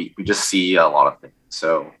 we just see a lot of things.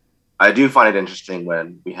 So I do find it interesting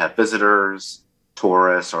when we have visitors,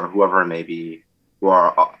 tourists, or whoever it may be, who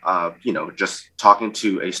are, just talking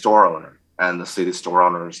to a store owner and the city store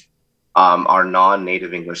owners are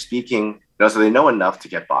non-native English speaking, so they know enough to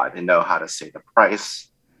get by. They know how to say the price,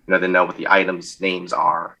 they know what the items' names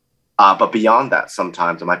are. But beyond that,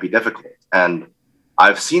 sometimes it might be difficult. And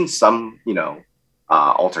I've seen some,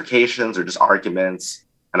 altercations or just arguments,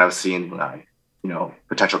 and I've seen,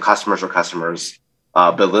 potential customers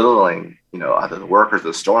belittling, either the workers or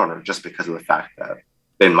the store owner just because of the fact that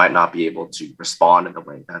they might not be able to respond in the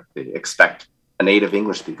way that they expect a native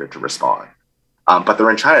English speaker to respond. But they're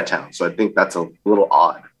in Chinatown, so I think that's a little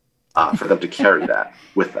odd for them to carry that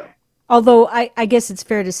with them. Although I guess it's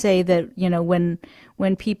fair to say that,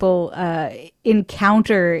 when people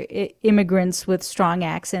encounter immigrants with strong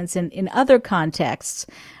accents in other contexts,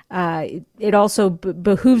 it also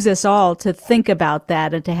behooves us all to think about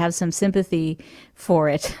that and to have some sympathy for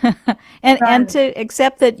it and to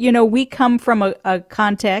accept that, we come from a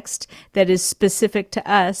context that is specific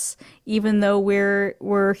to us, even though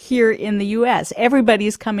we're here in the U.S.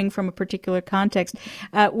 Everybody's coming from a particular context.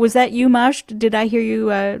 Was that you, Maj? Did I hear you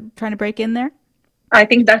trying to break in there? I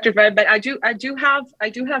think Dr. Fred, but I do have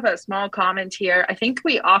a small comment here. I think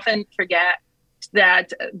we often forget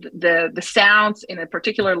that the sounds in a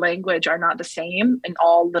particular language are not the same in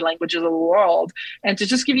all the languages of the world. And to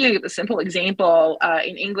just give you a simple example,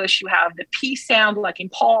 in English, you have the P sound like in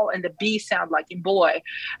Paul and the B sound like in boy.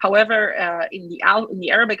 However, in the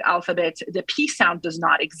Arabic alphabet, the P sound does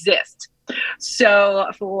not exist. So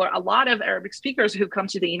for a lot of Arabic speakers who come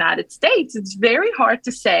to the United States, it's very hard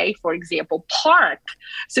to say, for example, park.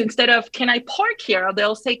 So instead of can I park here,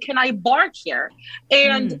 they'll say, can I bark here?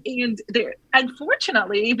 And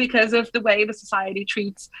unfortunately, because of the way the society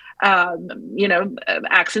treats,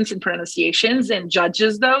 accents and pronunciations and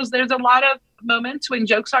judges those, there's a lot of moments when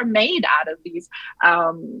jokes are made out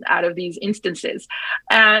of these instances.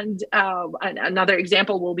 And another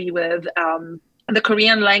example will be with the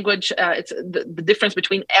Korean language. It's the difference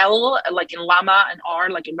between L, like in llama, and R,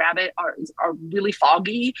 like in rabbit, are really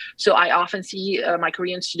foggy. So I often see my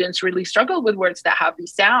Korean students really struggle with words that have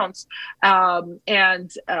these sounds.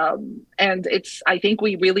 And I think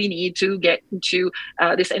we really need to get into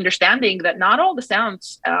this understanding that not all the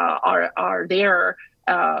sounds are there.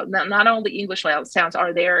 Not all the English sounds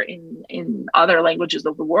are there in other languages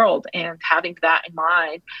of the world. And having that in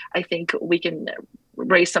mind, I think we can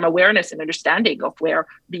raise some awareness and understanding of where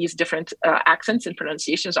these different accents and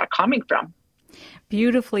pronunciations are coming from.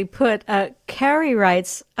 Beautifully put. Carrie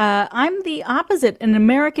writes, I'm the opposite, an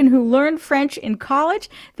American who learned French in college,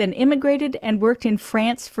 then immigrated and worked in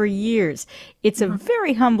France for years. It's a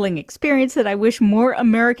very humbling experience that I wish more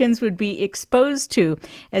Americans would be exposed to,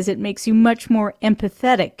 as it makes you much more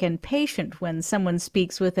empathetic and patient when someone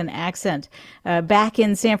speaks with an accent. Back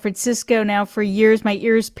in San Francisco now for years, my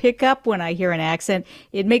ears pick up when I hear an accent.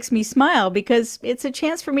 It makes me smile because it's a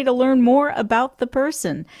chance for me to learn more about the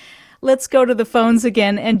person. Let's go to the phones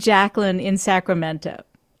again, and Jacqueline in Sacramento.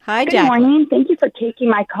 Hi, Jacqueline. Good morning. Thank you for taking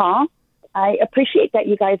my call. I appreciate that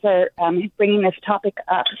you guys are bringing this topic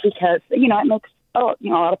up because, it makes a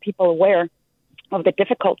lot of people aware of the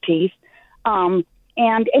difficulties. And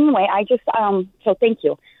anyway, so thank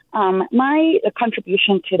you. My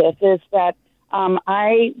contribution to this is that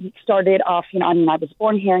I started off, I was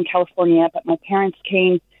born here in California, but my parents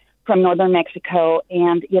came from northern Mexico,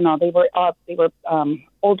 and they were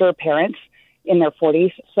older parents in their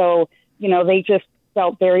 40s, so they just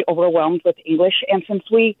felt very overwhelmed with English. And since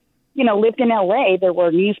we lived in LA, there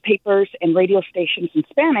were newspapers and radio stations in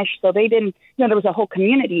Spanish, so they didn't, there was a whole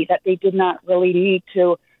community that they did not really need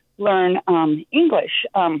to learn English.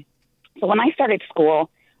 So when I started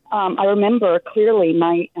school, I remember clearly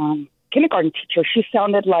my kindergarten teacher. She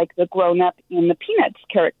sounded like the grown-up in the Peanuts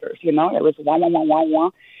characters. It was wah wah wah wah wah.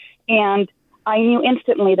 And I knew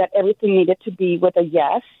instantly that everything needed to be with a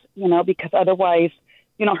yes, because otherwise,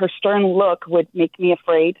 her stern look would make me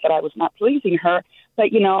afraid that I was not pleasing her.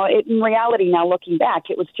 But, in reality, now looking back,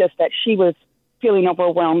 it was just that she was feeling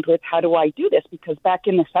overwhelmed with how do I do this? Because back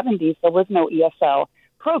in the 70s, there was no ESL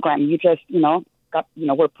program. You just,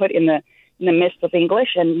 were put in the midst of English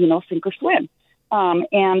and, sink or swim.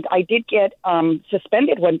 And I did get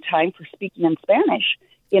suspended one time for speaking in Spanish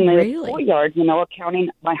in the schoolyard, counting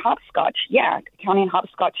my hopscotch. Yeah, counting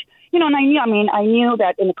hopscotch. And I knew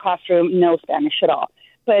that in the classroom, no Spanish at all.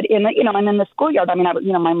 But in the, and in the schoolyard,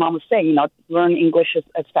 my mom was saying, learn English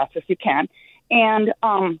as fast as you can. And,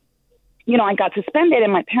 I got suspended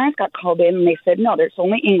and my parents got called in and they said, no, there's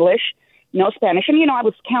only English, no Spanish. And, I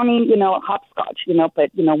was counting, hopscotch,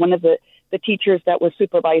 but, one of the teachers that was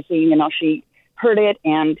supervising, she heard it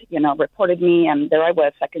and, reported me. And there I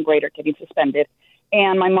was, second grader, getting suspended.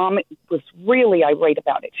 And my mom was really irate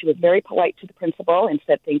about it. She was very polite to the principal and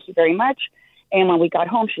said, thank you very much. And when we got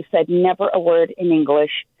home, she said, never a word in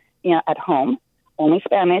English at home, only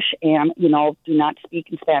Spanish, and, do not speak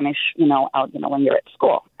in Spanish, out, when you're at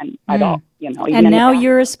school and at all, Even and now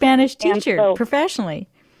you're a Spanish teacher so, professionally.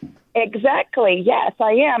 Exactly. Yes,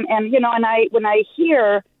 I am. And, when I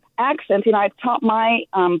hear accents, I've taught I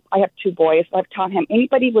have two boys. I've taught him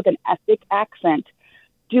anybody with an ethnic accent,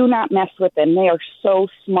 do not mess with them. They are so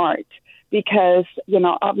smart because,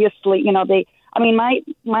 obviously,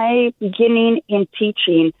 my beginning in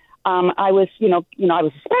teaching, I was, I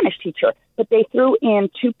was a Spanish teacher, but they threw in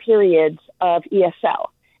 2 periods of ESL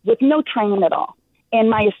with no training at all. And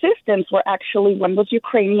my assistants were actually, one was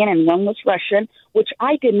Ukrainian and one was Russian, which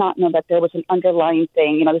I did not know that there was an underlying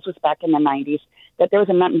thing. This was back in the 90s, that there was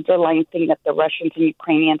an underlying thing that the Russians and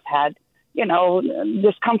Ukrainians had,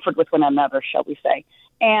 discomfort with one another, shall we say.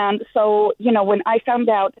 And so, when I found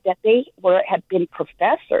out that they had been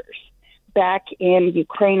professors back in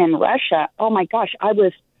Ukraine and Russia, oh my gosh, I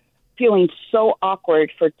was feeling so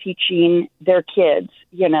awkward for teaching their kids,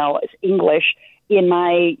 English in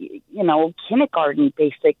my, kindergarten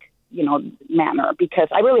basic, manner, because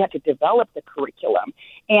I really had to develop the curriculum.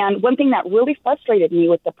 And one thing that really frustrated me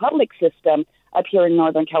with the public system up here in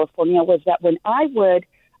Northern California was that when I would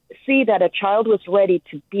see that a child was ready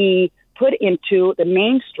to be put into the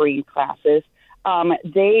mainstream classes,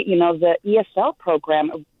 the ESL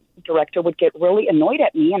program director would get really annoyed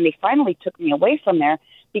at me, and they finally took me away from there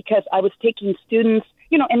because I was taking students,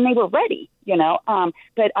 and they were ready,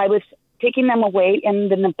 but I was taking them away,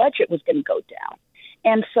 and then the budget was going to go down.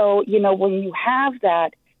 And so, when you have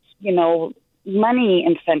that, money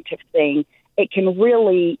incentive thing, it can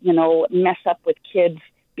really, mess up with kids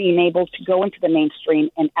being able to go into the mainstream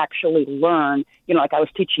and actually learn, like I was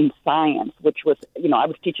teaching science, which was, I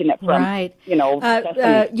was teaching it from, right.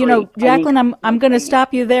 Jacqueline, I'm going to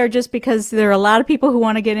stop you there just because there are a lot of people who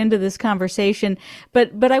want to get into this conversation.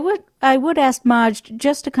 But I would ask Maj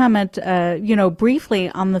just to comment, briefly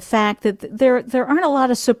on the fact that there aren't a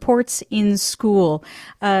lot of supports in school,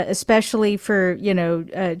 especially for,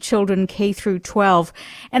 children K through 12.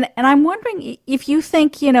 And I'm wondering if you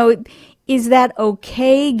think, is that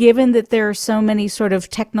okay, given that there are so many sort of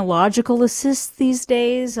technological assists these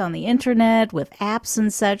days on the internet with apps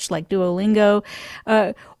and such like Duolingo?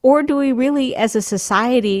 Or do we really, as a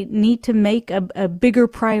society, need to make a bigger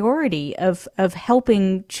priority of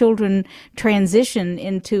helping children transition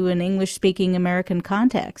into an English-speaking American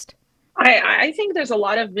context? I think there's a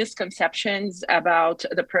lot of misconceptions about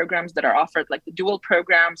the programs that are offered, like the dual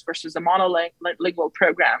programs versus the monolingual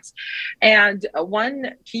programs. And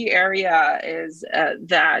one key area is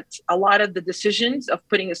that a lot of the decisions of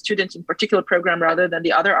putting a student in a particular program rather than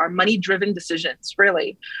the other are money-driven decisions,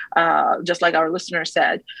 really, just like our listener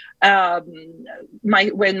said.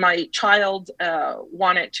 When my child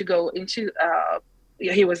wanted to go into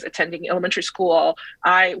he was attending elementary school,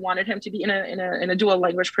 I wanted him to be in a dual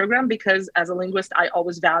language program because as a linguist, I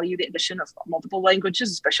always value the addition of multiple languages,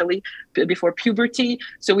 especially before puberty.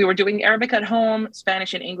 So we were doing Arabic at home,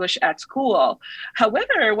 Spanish and English at school.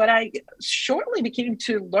 However, what I shortly became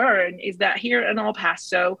to learn is that here in El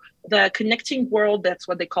Paso, the Connecting World, that's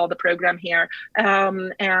what they call the program here,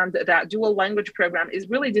 and that dual language program is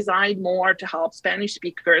really designed more to help Spanish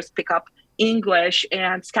speakers pick up English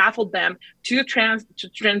and scaffold them to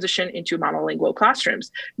transition into monolingual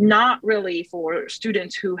classrooms, not really for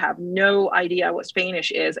students who have no idea what Spanish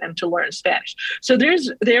is and to learn Spanish. So there's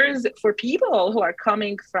for people who are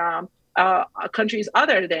coming from countries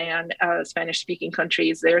other than Spanish-speaking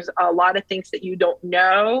countries, there's a lot of things that you don't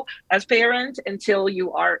know as parent until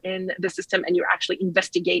you are in the system and you're actually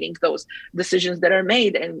investigating those decisions that are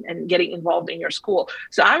made and getting involved in your school.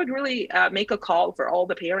 So I would really make a call for all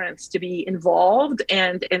the parents to be involved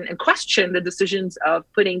and question the decisions of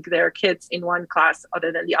putting their kids in one class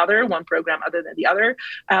other than the other, one program other than the other.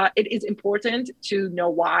 It is important to know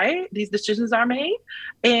why these decisions are made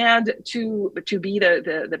and to be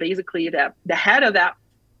the basically the head of that.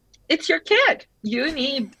 It's your kid. You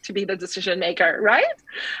need to be the decision maker, right?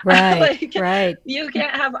 Right, right. You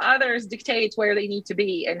can't have others dictate where they need to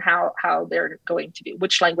be and how they're going to be,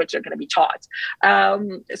 which language they're going to be taught.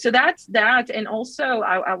 So that's that. And also,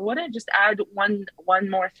 I want to just add one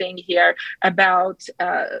more thing here about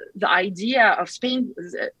the idea of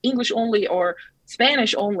English only or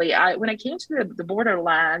Spanish only. When I came to the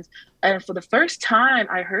borderlands, and for the first time,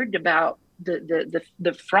 I heard about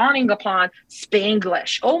the frowning upon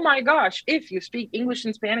Spanglish. Oh my gosh, if you speak English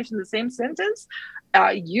and Spanish in the same sentence,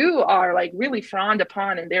 you are like really frowned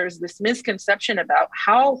upon. And there's this misconception about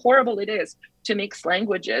how horrible it is to mix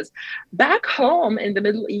languages. Back home in the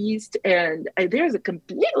Middle East, and there's a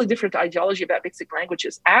completely different ideology about mixing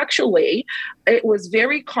languages. Actually, it was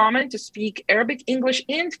very common to speak Arabic, English,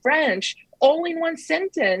 and French all in one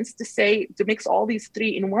sentence, to mix all these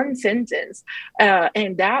three in one sentence.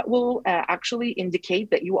 And that will actually indicate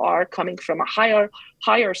that you are coming from a higher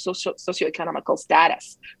socioeconomical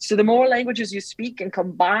status. So the more languages you speak and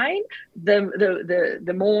combine,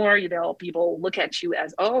 the more, people look at you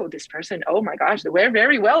as, oh, this person, oh my gosh, they're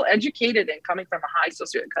very well educated and coming from a high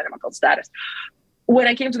socioeconomical status. When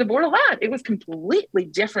I came to the borderland, it was completely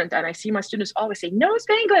different. And I see my students always say, no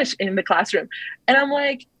Spanglish in the classroom. And I'm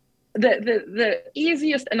like, the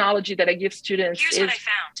easiest analogy that I give students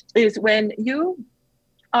is when you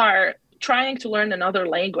are trying to learn another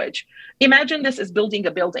language. Imagine this as building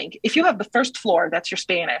a building. If you have the first floor, that's your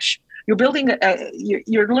Spanish. You're building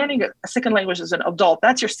you're learning a second language as an adult.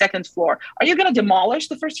 That's your second floor. Are you going to demolish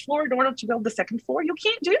the first floor in order to build the second floor? You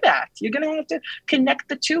can't do that. You're going to have to connect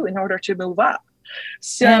the two in order to move up.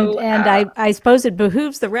 So, I suppose it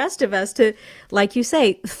behooves the rest of us to, like you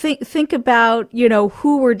say, think about,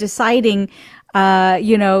 who we're deciding,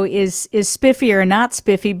 is spiffy or not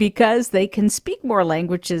spiffy because they can speak more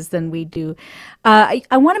languages than we do. I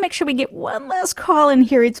want to make sure we get one last call in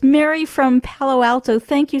here. It's Mary from Palo Alto.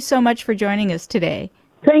 Thank you so much for joining us today.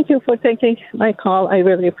 Thank you for taking my call. I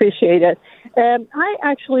really appreciate it. I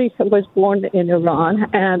actually was born in Iran,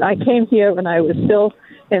 and I came here when I was still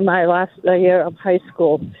in my last year of high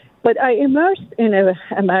school. But I immersed in an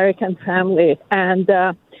American family, and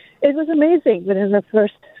it was amazing within the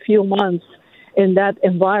first few months in that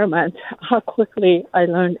environment how quickly I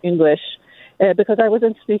learned English because I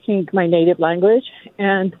wasn't speaking my native language.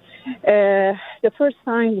 And the first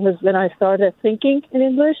sign was when I started thinking in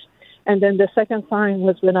English, and then the second sign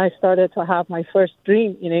was when I started to have my first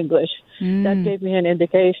dream in English. That gave me an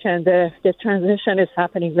indication that the transition is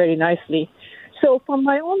happening very nicely. So from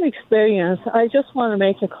my own experience, I just want to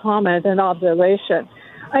make a comment and observation.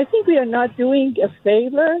 I think we are not doing a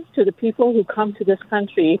favor to the people who come to this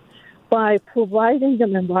country by providing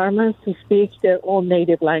them environments to speak their own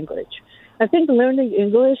native language. I think learning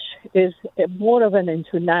English is more of an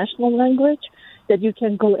international language that you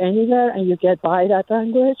can go anywhere and you get by that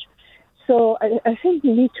language. So I think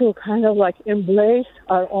we need to kind of like embrace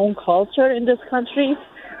our own culture in this country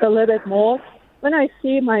a little bit more. When I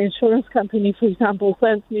see my insurance company, for example,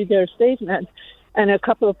 sends me their statement and a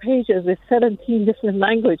couple of pages with 17 different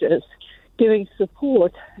languages giving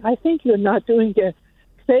support, I think you're not doing a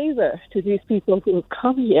favor to these people who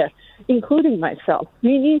come here, including myself.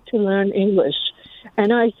 We need to learn English.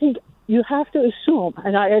 And I think you have to assume,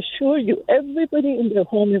 and I assure you, everybody in their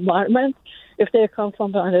home environment, if they come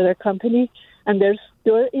from another company and there's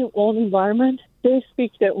their own environment, they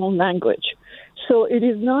speak their own language. So it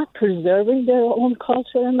is not preserving their own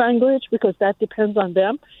culture and language because that depends on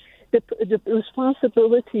them. The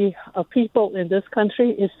responsibility of people in this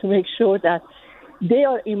country is to make sure that they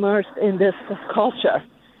are immersed in this culture.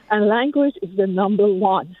 And language is the number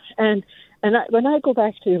one. And when I go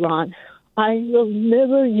back to Iran, I will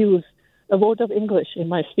never use a word of English in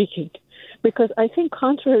my speaking because I think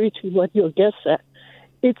contrary to what your guest said,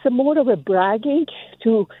 it's more of a bragging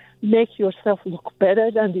to make yourself look better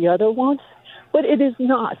than the other ones. But it is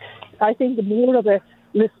not. I think the more of a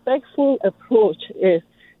respectful approach is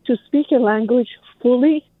to speak a language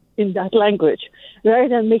fully in that language rather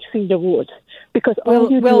than mixing the words. Because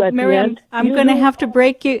Miriam, I'm going to have to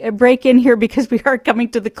break in here because we are coming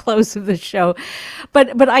to the close of the show.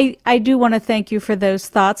 But I do want to thank you for those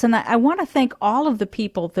thoughts. And I want to thank all of the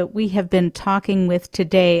people that we have been talking with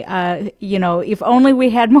today. If only we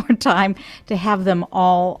had more time to have them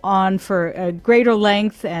all on for a greater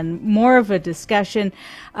length and more of a discussion.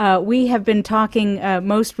 We have been talking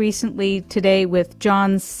most recently today with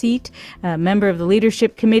John Seat, a member of the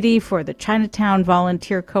Leadership Committee for the Chinatown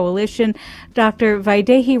Volunteer Coalition, Dr.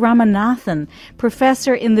 Vaidehi Ramanathan,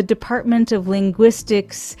 professor in the Department of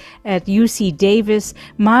Linguistics at UC Davis,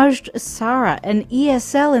 Majd Sara, an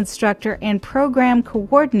ESL instructor and program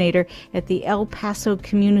coordinator at the El Paso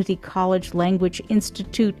Community College Language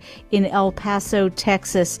Institute in El Paso,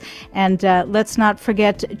 Texas. And let's not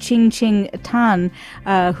forget Ching Ching Tan,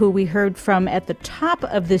 who we heard from at the top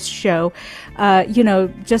of this show.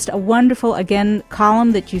 Just a wonderful, again,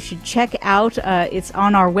 column that you should check out. It's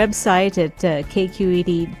on our website at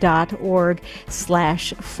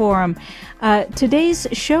kqed.org/forum. Today's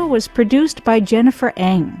show was produced by Jennifer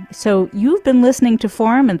Eng. So you've been listening to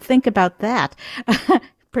Forum, and think about that.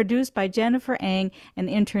 Produced by Jennifer Eng, an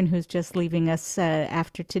intern who's just leaving us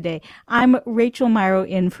after today. I'm Rachel Myrow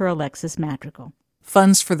in for Alexis Madrigal.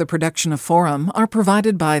 Funds for the production of Forum are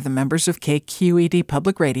provided by the members of KQED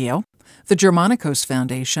Public Radio, the Germanicos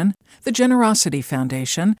Foundation, the Generosity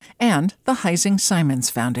Foundation, and the Heising-Simons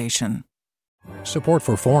Foundation. Support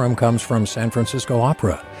for Forum comes from San Francisco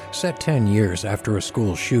Opera. Set 10 years after a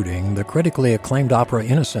school shooting, the critically acclaimed opera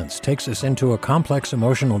Innocence takes us into a complex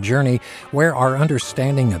emotional journey where our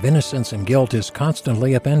understanding of innocence and guilt is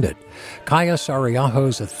constantly upended. Kaya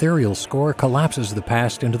Sariaho's ethereal score collapses the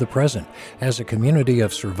past into the present as a community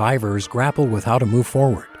of survivors grapple with how to move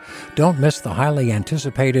forward. Don't miss the highly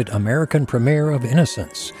anticipated American premiere of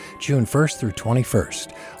Innocence, June 1st through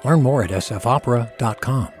 21st. Learn more at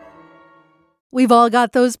sfopera.com. We've all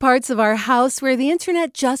got those parts of our house where the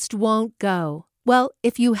internet just won't go. Well,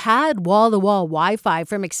 if you had wall-to-wall Wi-Fi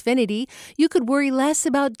from Xfinity, you could worry less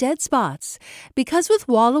about dead spots. Because with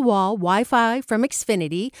wall-to-wall Wi-Fi from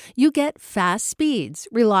Xfinity, you get fast speeds,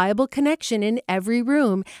 reliable connection in every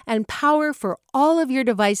room, and power for all of your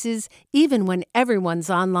devices, even when everyone's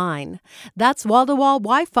online. That's wall-to-wall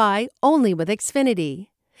Wi-Fi only with Xfinity.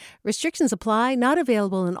 Restrictions apply, not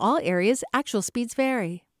available in all areas. Actual speeds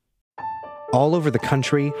vary. All over the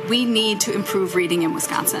country, we need to improve reading in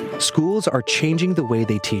Wisconsin. Schools are changing the way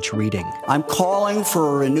they teach reading. I'm calling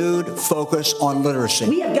for a renewed focus on literacy.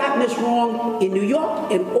 We have gotten this wrong in New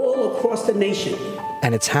York and all across the nation.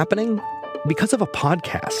 And it's happening because of a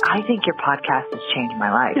podcast. I think your podcast has changed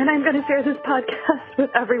my life. And I'm going to share this podcast with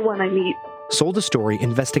everyone I meet. Sold a Story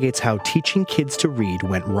investigates how teaching kids to read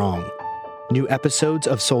went wrong. New episodes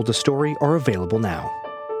of Sold a Story are available now.